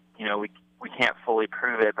that, we can't fully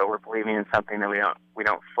prove it, but we're believing in something that we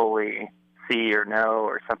don't fully see or know,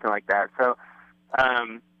 or something like that. So,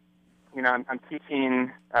 I'm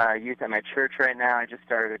teaching youth at my church right now. I just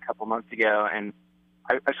started a couple months ago, and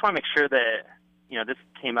I just want to make sure that, this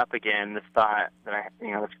came up again, this thought that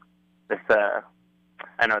this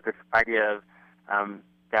idea of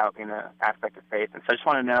doubt being an aspect of faith. And so I just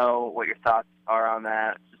want to know what your thoughts are on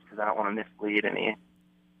that, just because I don't want to mislead any,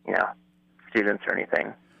 students or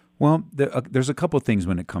anything. Well, there's a couple of things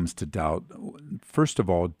when it comes to doubt. First of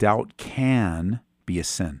all, doubt can be a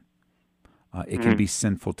sin. It can be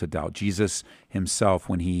sinful to doubt. Jesus himself,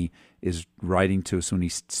 when he is writing to us, when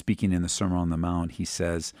he's speaking in the Sermon on the Mount, he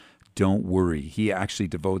says, don't worry. He actually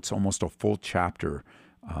devotes almost a full chapter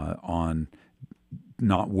on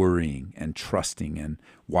not worrying and trusting, and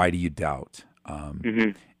why do you doubt?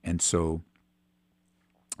 And so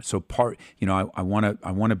part, I want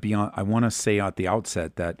to say at the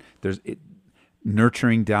outset that there's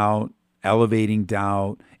nurturing doubt, elevating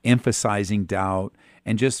doubt, emphasizing doubt,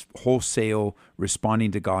 and just wholesale responding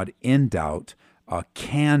to God in doubt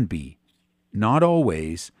can be, not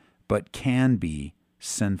always, but can be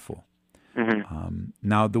sinful.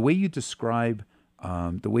 Now, the way you describe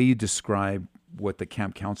what the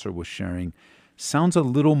camp counselor was sharing sounds a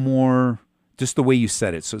little more just the way you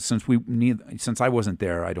said it. So since I wasn't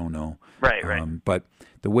there, I don't know. Right. But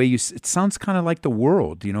the way it sounds kind of like the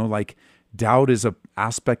world, like doubt is an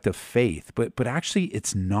aspect of faith, but actually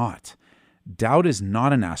it's not. Doubt is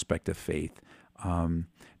not an aspect of faith.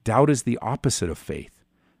 Doubt is the opposite of faith.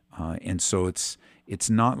 And so it's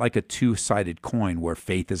not like a two-sided coin where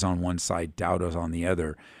faith is on one side, doubt is on the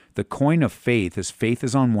other. The coin of faith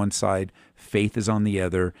is on one side, faith is on the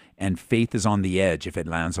other, and faith is on the edge if it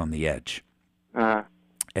lands on the edge.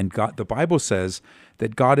 And God, the Bible says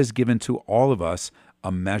that God has given to all of us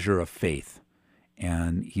a measure of faith.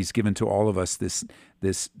 And he's given to all of us this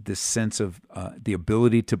sense of the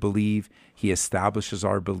ability to believe. He establishes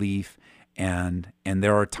our belief, and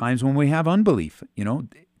there are times when we have unbelief,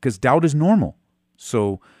 because doubt is normal.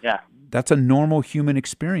 So that's a normal human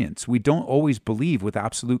experience. We don't always believe with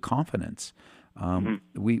absolute confidence.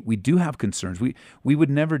 We do have concerns. We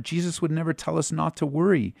would never, Jesus would never tell us not to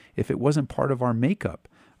worry if it wasn't part of our makeup.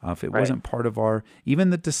 If it wasn't part of our, even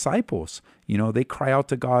the disciples, they cry out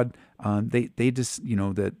to God. They just,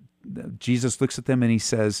 that Jesus looks at them and he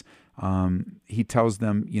says, he tells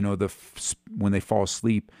them, when they fall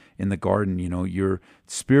asleep in the garden, your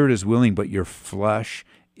spirit is willing, but your flesh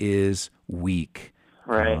is weak.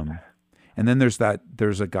 Right. And then there's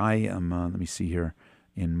a guy, let me see here,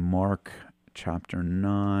 in Mark chapter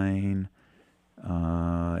 9,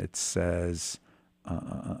 it says,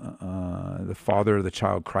 the father of the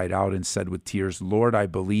child cried out and said with tears, "Lord, I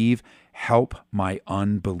believe, help my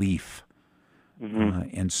unbelief."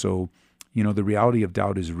 And so, the reality of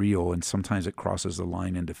doubt is real, and sometimes it crosses the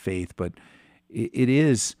line into faith. But it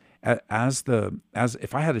is as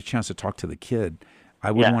if I had a chance to talk to the kid,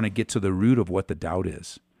 I would want to get to the root of what the doubt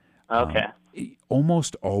is. Okay.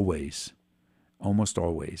 Almost always.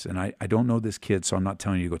 And I don't know this kid, so I'm not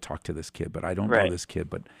telling you to go talk to this kid, but I don't know this kid.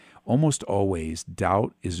 But almost always,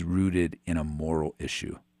 doubt is rooted in a moral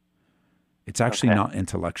issue. It's actually not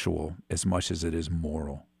intellectual as much as it is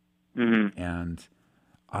moral. And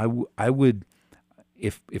I would,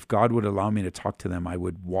 if God would allow me to talk to them, I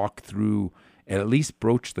would walk through, at least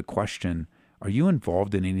broach the question, are you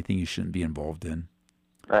involved in anything you shouldn't be involved in?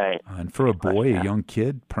 Right. And for a boy, a young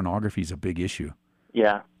kid, pornography is a big issue.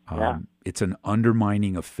 Yeah. It's an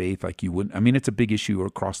undermining of faith like you wouldn't. I mean, it's a big issue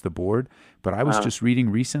across the board, but I was just reading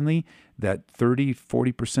recently that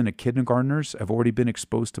 30-40% of kindergartners have already been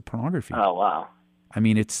exposed to pornography. Oh, wow. I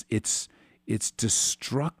mean, it's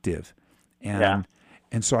destructive. And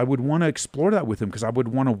so I would want to explore that with him, because I would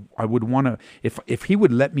want to, if he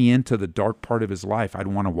would let me into the dark part of his life, I'd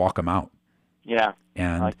want to walk him out. Yeah.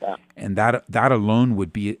 And I like that. And that alone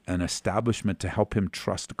would be an establishment to help him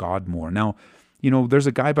trust God more. Now, there's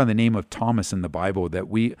a guy by the name of Thomas in the Bible that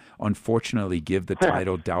we unfortunately give the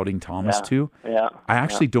title Doubting Thomas to. Yeah. I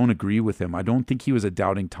actually don't agree with him. I don't think he was a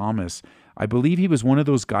Doubting Thomas. I believe he was one of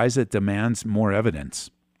those guys that demands more evidence.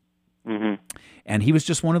 And he was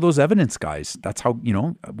just one of those evidence guys. That's how,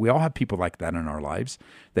 we all have people like that in our lives,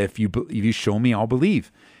 that if you show me, I'll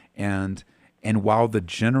believe. And while the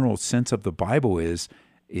general sense of the Bible is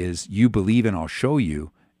you believe and I'll show you,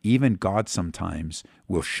 even God sometimes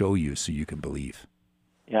will show you so you can believe.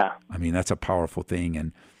 Yeah. I mean, that's a powerful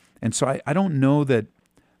thing. And so I don't know that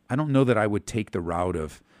I would take the route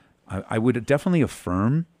of, I would definitely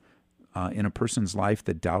affirm in a person's life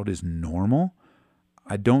that doubt is normal.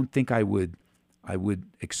 I don't think I would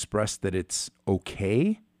express that it's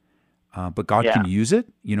okay, but God can use it,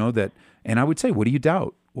 and I would say, what do you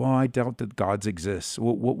doubt? Well, I doubt that God exists.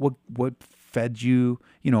 What fed you,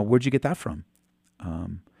 where'd you get that from?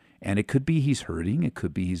 And it could be he's hurting. It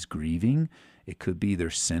could be he's grieving. It could be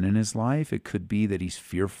there's sin in his life. It could be that he's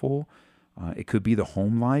fearful. It could be the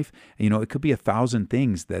home life. It could be 1,000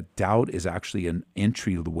 things that doubt is actually an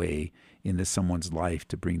entryway into someone's life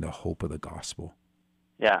to bring the hope of the gospel.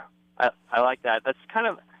 Yeah, I like that. That's kind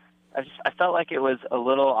of, I felt like it was a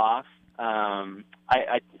little off.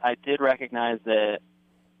 I did recognize that,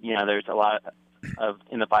 there's a lot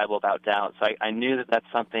in the Bible about doubt. So I knew that that's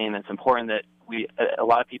something that's important that a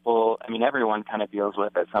lot of people, everyone kind of deals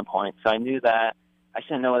with at some point. So I knew that I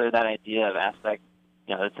shouldn't know whether that idea of aspect,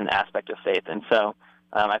 it's an aspect of faith. And so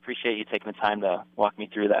I appreciate you taking the time to walk me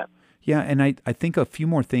through that. Yeah, and I think a few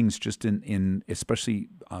more things just in especially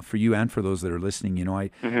for you and for those that are listening, I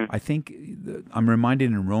think I'm reminded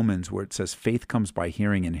in Romans where it says faith comes by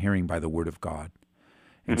hearing and hearing by the word of God.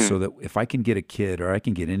 And so that if I can get a kid or I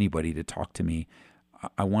can get anybody to talk to me,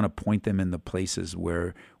 I want to point them in the places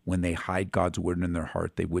where when they hide God's word in their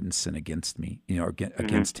heart, they wouldn't sin against me,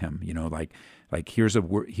 against him, like here's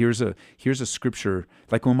a scripture.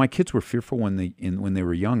 Like when my kids were fearful when they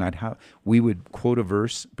were young, we would quote a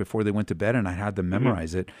verse before they went to bed and I had them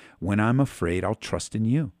memorize it. When I'm afraid, I'll trust in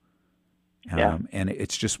you. And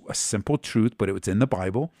it's just a simple truth, but it's in the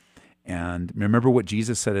Bible. And remember what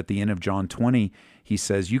Jesus said at the end of John 20, he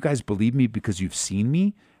says, you guys believe me because you've seen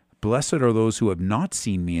me. Blessed are those who have not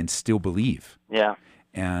seen me and still believe. Yeah.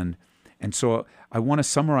 And so I want to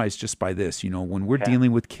summarize just by this, when we're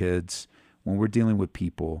dealing with kids, when we're dealing with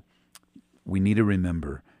people, we need to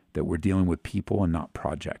remember that we're dealing with people and not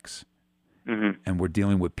projects. And we're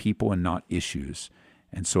dealing with people and not issues.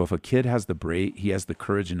 And so if a kid has he has the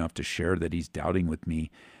courage enough to share that he's doubting with me,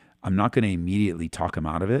 I'm not going to immediately talk him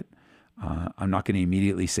out of it. I'm not going to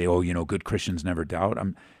immediately say, oh, good Christians never doubt.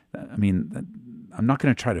 I'm not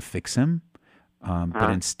going to try to fix him, but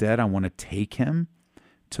instead I want to take him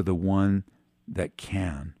to the one that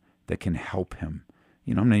can help him.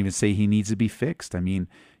 I'm not even saying he needs to be fixed.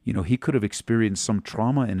 He could have experienced some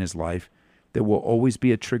trauma in his life that will always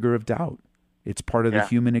be a trigger of doubt. It's part of the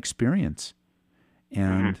human experience.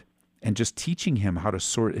 And just teaching him how to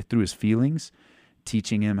sort it through his feelings,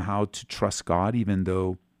 teaching him how to trust God even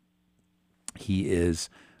though he is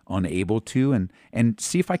unable to, and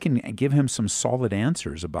see if I can give him some solid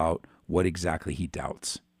answers about what exactly he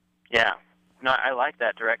doubts. Yeah. No, I like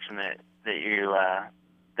that direction that you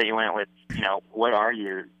went with. What are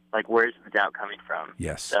you, like, where's the doubt coming from?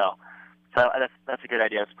 Yes. So that's a good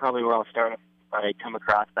idea. It's probably where I'll start if I come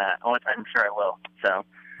across that. Oh, I'm sure I will. So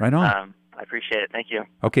right on. I appreciate it. Thank you.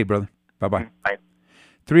 Okay, brother. Bye-bye. Bye.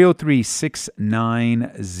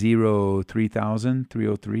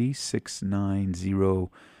 303-690-3000,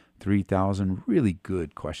 303-690-3000. Really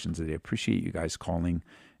good questions today. I appreciate you guys calling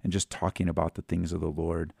and just talking about the things of the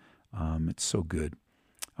Lord. It's so good.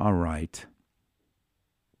 All right.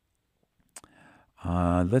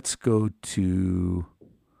 Let's go to,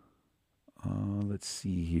 let's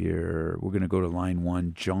see here. We're going to go to line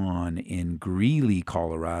 1, John in Greeley,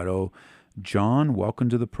 Colorado. John, welcome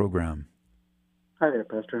to the program. Hi there,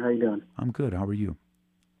 Pastor. How you doing? I'm good. How are you?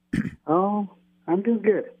 Oh, I'm doing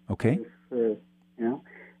good. Okay. I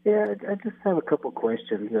just have a couple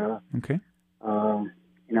questions. Okay.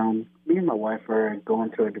 Me and my wife are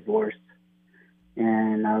going through a divorce,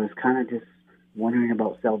 and I was kind of just wondering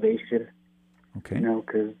about salvation. Okay.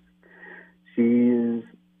 Because she is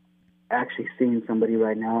actually seeing somebody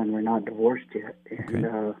right now, and we're not divorced yet.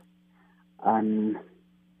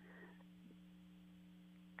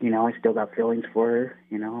 And I still got feelings for her.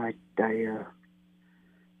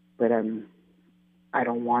 But I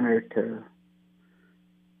don't want her to,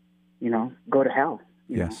 go to hell.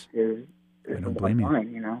 Yes. I don't blame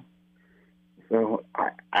you. So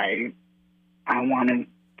I wanted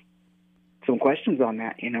some questions on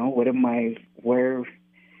that. Where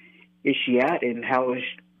is she at, and how is,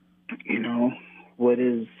 what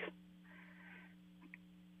is,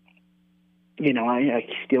 I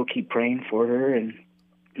still keep praying for her, and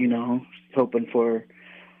hoping for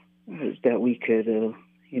that we could,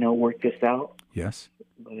 work this out. Yes.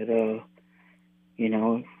 But,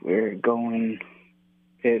 we're going,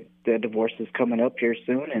 the divorce is coming up here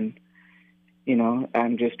soon, and,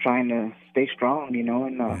 I'm just trying to stay strong,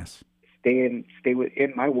 and stay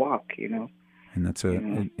within my walk, And that's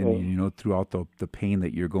throughout the pain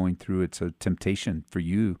that you're going through, it's a temptation for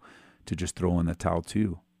you to just throw in the towel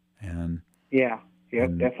too. And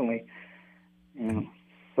definitely.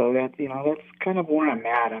 So that, that's kind of where I'm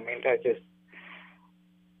at. I just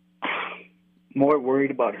more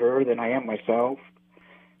worried about her than I am myself,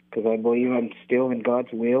 because I believe I'm still in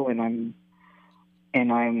God's will, and I'm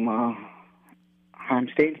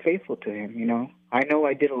staying faithful to Him. I know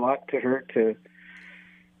I did a lot to her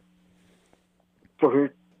for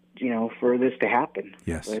her, for this to happen.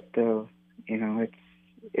 Yes. But I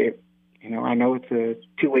know it's a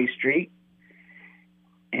two-way street,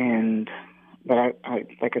 but I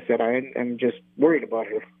like I said, I'm just worried about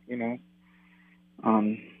her,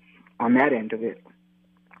 on that end of it.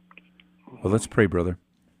 Well, let's pray, brother.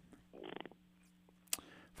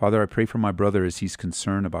 Father, I pray for my brother as he's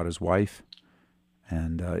concerned about his wife,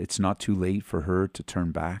 and it's not too late for her to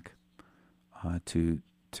turn back, to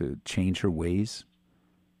change her ways,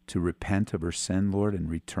 to repent of her sin, Lord, and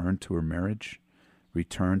return to her marriage,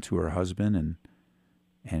 return to her husband,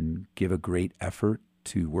 and give a great effort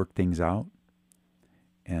to work things out.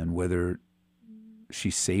 And whether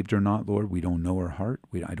she's saved or not, Lord, we don't know her heart.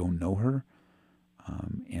 I don't know her.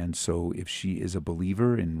 And so if she is a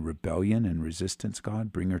believer in rebellion and resistance,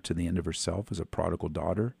 God, bring her to the end of herself as a prodigal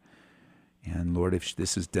daughter. And Lord, if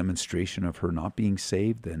this is demonstration of her not being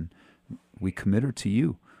saved, then we commit her to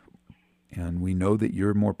you. And we know that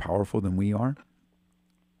you're more powerful than we are.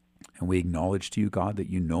 And we acknowledge to you, God, that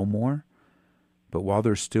you know more. But while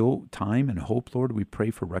there's still time and hope, Lord, we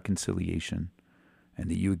pray for reconciliation, and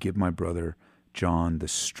that you would give my brother John the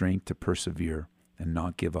strength to persevere and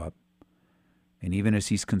not give up. And even as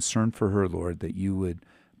he's concerned for her, Lord, that you would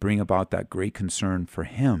bring about that great concern for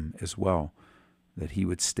him as well, that he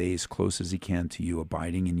would stay as close as he can to you,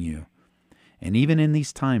 abiding in you. And even in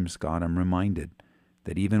these times, God, I'm reminded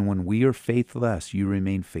that even when we are faithless, you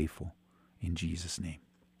remain faithful. In Jesus' name,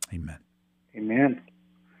 amen. Amen.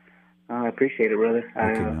 I appreciate it, brother.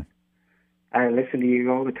 Okay, I listen to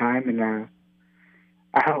you all the time, and I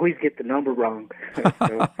always get the number wrong.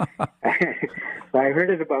 So I heard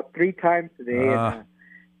it about 3 times today,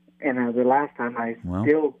 And the last time I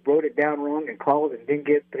still wrote it down wrong and called and didn't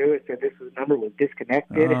get through. It said this number was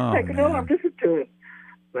disconnected. Oh, it's like, no, I'm listening to it.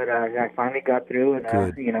 But I finally got through, and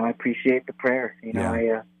I appreciate the prayer.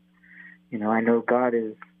 I know God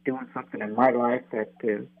is doing something in my life that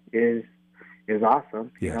is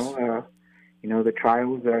awesome. Yes. The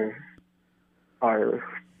trials are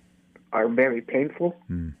very painful.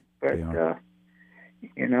 But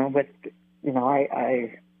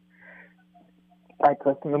I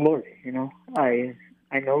trust in the Lord. I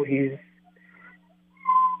know He's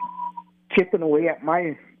chipping away at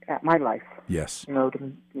my life. Yes.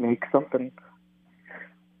 To make something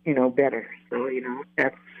better. So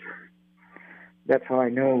that's how I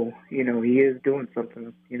know He is doing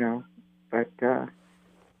something. But I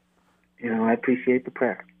appreciate the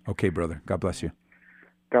prayer. Okay, brother. God bless you.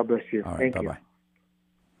 God bless you. All right. Thank bye-bye.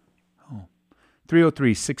 you. Oh.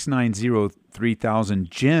 303-690-3000.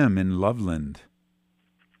 Jim in Loveland.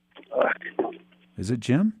 Is it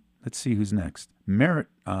Jim? Let's see who's next.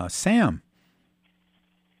 Sam.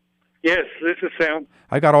 Yes, this is Sam.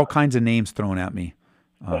 I got all kinds of names thrown at me.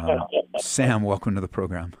 Sam, welcome to the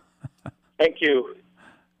program. Thank you.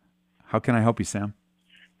 How can I help you, Sam?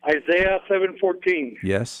 Isaiah 7:14.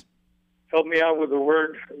 Yes. Help me out with the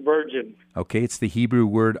word virgin. Okay, it's the Hebrew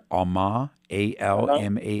word almah,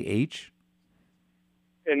 A-L-M-A-H.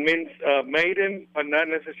 It means maiden, but not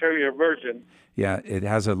necessarily a virgin. Yeah, it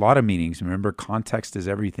has a lot of meanings. Remember, context is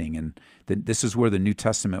everything, and this is where the New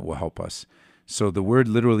Testament will help us. So the word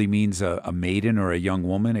literally means a maiden or a young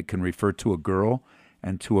woman. It can refer to a girl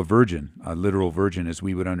and to a virgin, a literal virgin as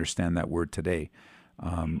we would understand that word today.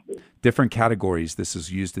 Different categories. This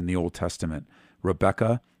is used in the Old Testament.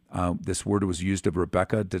 Rebecca, this word was used of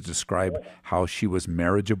Rebecca to describe how she was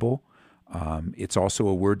marriageable. It's also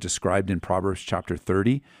a word described in Proverbs chapter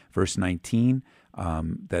 30, verse 19,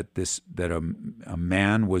 that a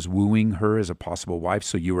man was wooing her as a possible wife,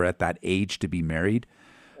 so you were at that age to be married.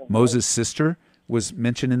 Moses' sister was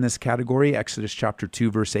mentioned in this category, Exodus chapter 2,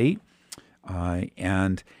 verse 8.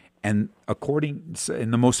 And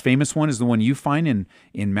the most famous one is the one you find in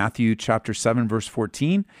Matthew chapter 7, verse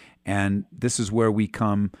 14. And this is where we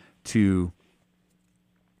come to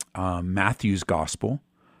Matthew's gospel,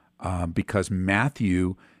 because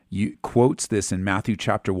Matthew quotes this in Matthew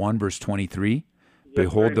chapter 1, verse 23.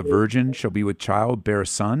 Behold, the virgin shall be with child, bear a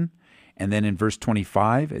son. And then in verse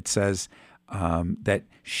 25, it says that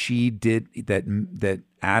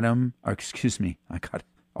Adam, I got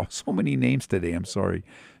so many names today, I'm sorry.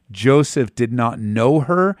 Joseph did not know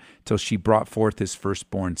her till she brought forth his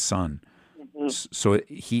firstborn son. Mm-hmm. So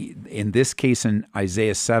in this case, in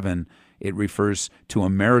Isaiah 7, it refers to a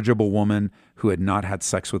marriageable woman who had not had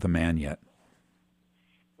sex with a man yet.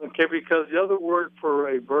 Okay, because the other word for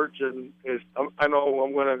a virgin is, I know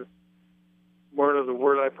I'm going to, one of the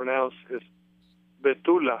word I pronounce is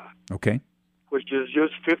betula. Okay. Which is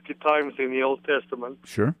used 50 times in the Old Testament.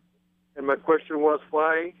 Sure. And my question was,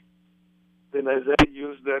 why did Isaiah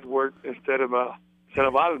use that word instead of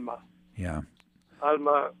alma? Yeah.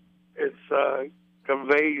 Alma,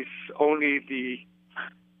 conveys only the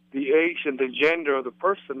age and the gender of the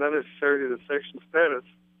person, not necessarily the sexual status,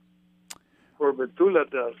 where betula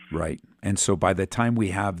does. Right. And so by the time we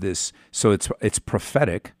have this, so it's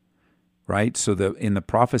prophetic, right? So in the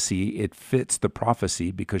prophecy, it fits the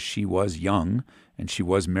prophecy because she was young and she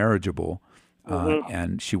was marriageable,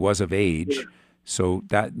 and she was of age. Yeah. So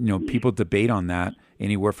that, people debate on that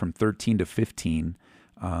anywhere from 13 to 15.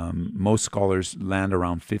 Most scholars land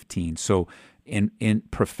around 15. So in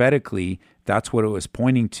prophetically, that's what it was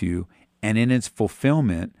pointing to. And in its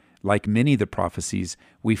fulfillment, like many of the prophecies,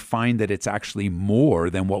 we find that it's actually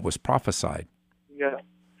more than what was prophesied. Yeah.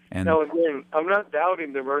 And now again, I'm not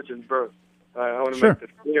doubting the virgin birth. I want to sure. make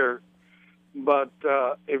that clear. But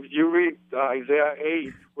if you read Isaiah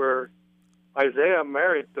 8, where Isaiah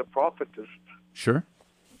married the prophetess. Sure.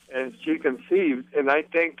 And she conceived. And I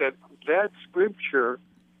think that scripture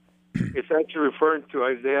is actually referring to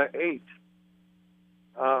Isaiah 8.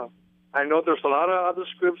 I know there's a lot of other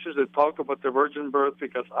scriptures that talk about the virgin birth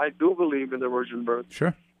because I do believe in the virgin birth.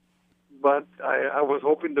 Sure. But I was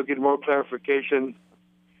hoping to get more clarification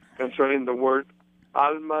concerning the word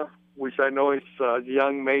alma, which I know is a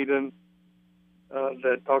young maiden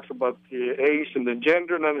that talks about the age and the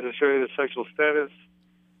gender, not necessarily the sexual status.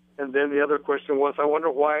 And then the other question was, I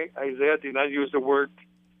wonder why Isaiah did not use the word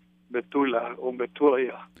betula or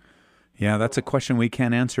betulia. Yeah, that's a question we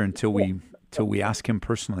can't answer until we ask him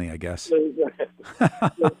personally, I guess. My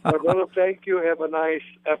brother, thank you. Have a nice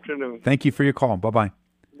afternoon. Thank you for your call. Bye-bye.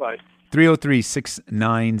 Bye.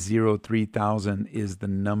 303-690-3000 is the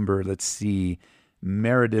number. Let's see.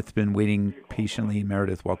 Meredith's been waiting patiently.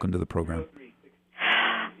 Meredith, welcome to the program.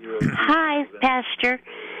 Hi, Pastor.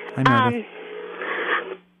 Hi, Meredith.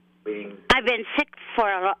 I've been sick for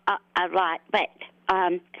a lot, but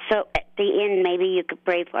so at the end, maybe you could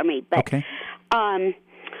pray for me. But okay. I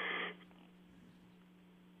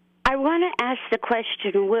want to ask the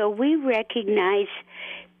question, will we recognize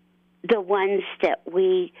the ones that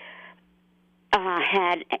we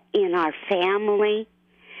had in our family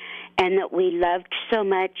and that we loved so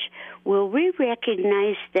much? Will we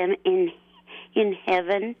recognize them in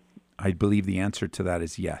heaven? I believe the answer to that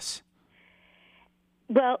is yes.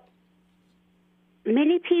 Well,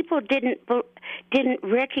 many people didn't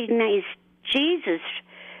recognize Jesus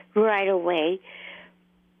right away.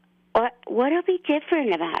 What'll be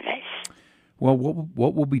different about us? Well,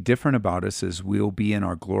 what will be different about us is we'll be in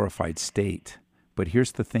our glorified state. But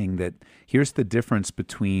here's the thing, here's the difference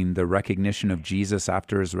between the recognition of Jesus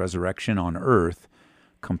after his resurrection on earth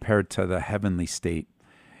compared to the heavenly state.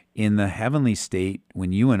 In the heavenly state,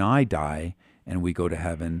 when you and I die and we go to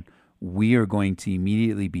heaven, we are going to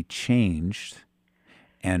immediately be changed,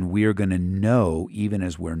 and we are going to know even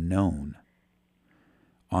as we're known.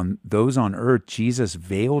 On those on earth, Jesus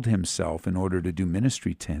veiled himself in order to do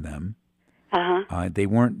ministry to them. Uh-huh.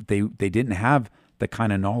 They didn't have the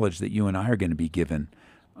kind of knowledge that you and I are going to be given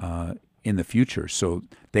in the future. So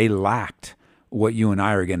they lacked what you and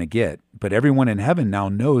I are going to get. But everyone in heaven now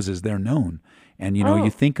knows as they're known. And, you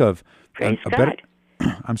think of praise God.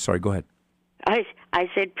 I'm sorry, go ahead. I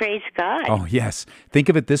said, praise God. Oh, yes. Think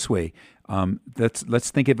of it this way.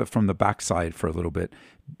 Let's think of it from the backside for a little bit.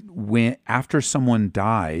 After someone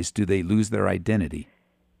dies, do they lose their identity?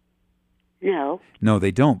 No. No, they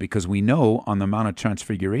don't, because we know on the Mount of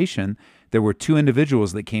Transfiguration, there were two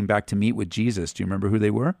individuals that came back to meet with Jesus. Do you remember who they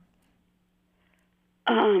were?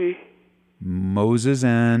 Moses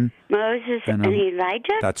and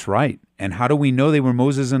Elijah? That's right. And how do we know they were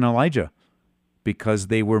Moses and Elijah? Because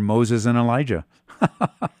they were Moses and Elijah.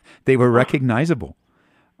 They were recognizable.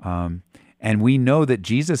 And we know that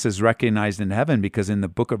Jesus is recognized in heaven because in the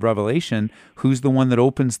book of Revelation, who's the one that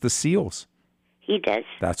opens the seals? He does.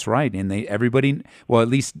 That's right. And everybody, well, at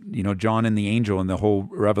least, John and the angel and the whole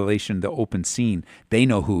Revelation, the open scene, they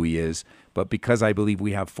know who he is. But because I believe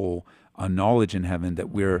we have full knowledge in heaven, that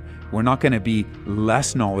we're not going to be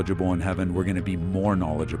less knowledgeable in heaven, we're going to be more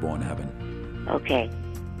knowledgeable in heaven. Okay.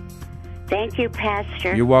 Thank you,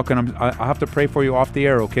 Pastor. You're welcome. I'll have to pray for you off the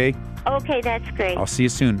air, okay? Okay, that's great. I'll see you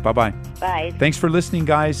soon. Bye-bye. Bye. Thanks for listening,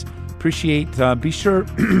 guys. Appreciate, be sure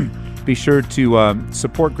to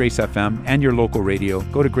support Grace FM and your local radio.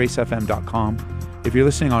 Go to gracefm.com. If you're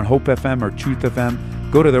listening on Hope FM or Truth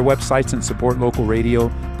FM, go to their websites and support local radio.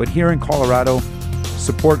 But here in Colorado,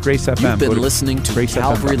 support Grace FM. You've been listening to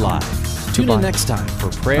Calvary Live. Tune in next time for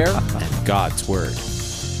prayer and God's Word.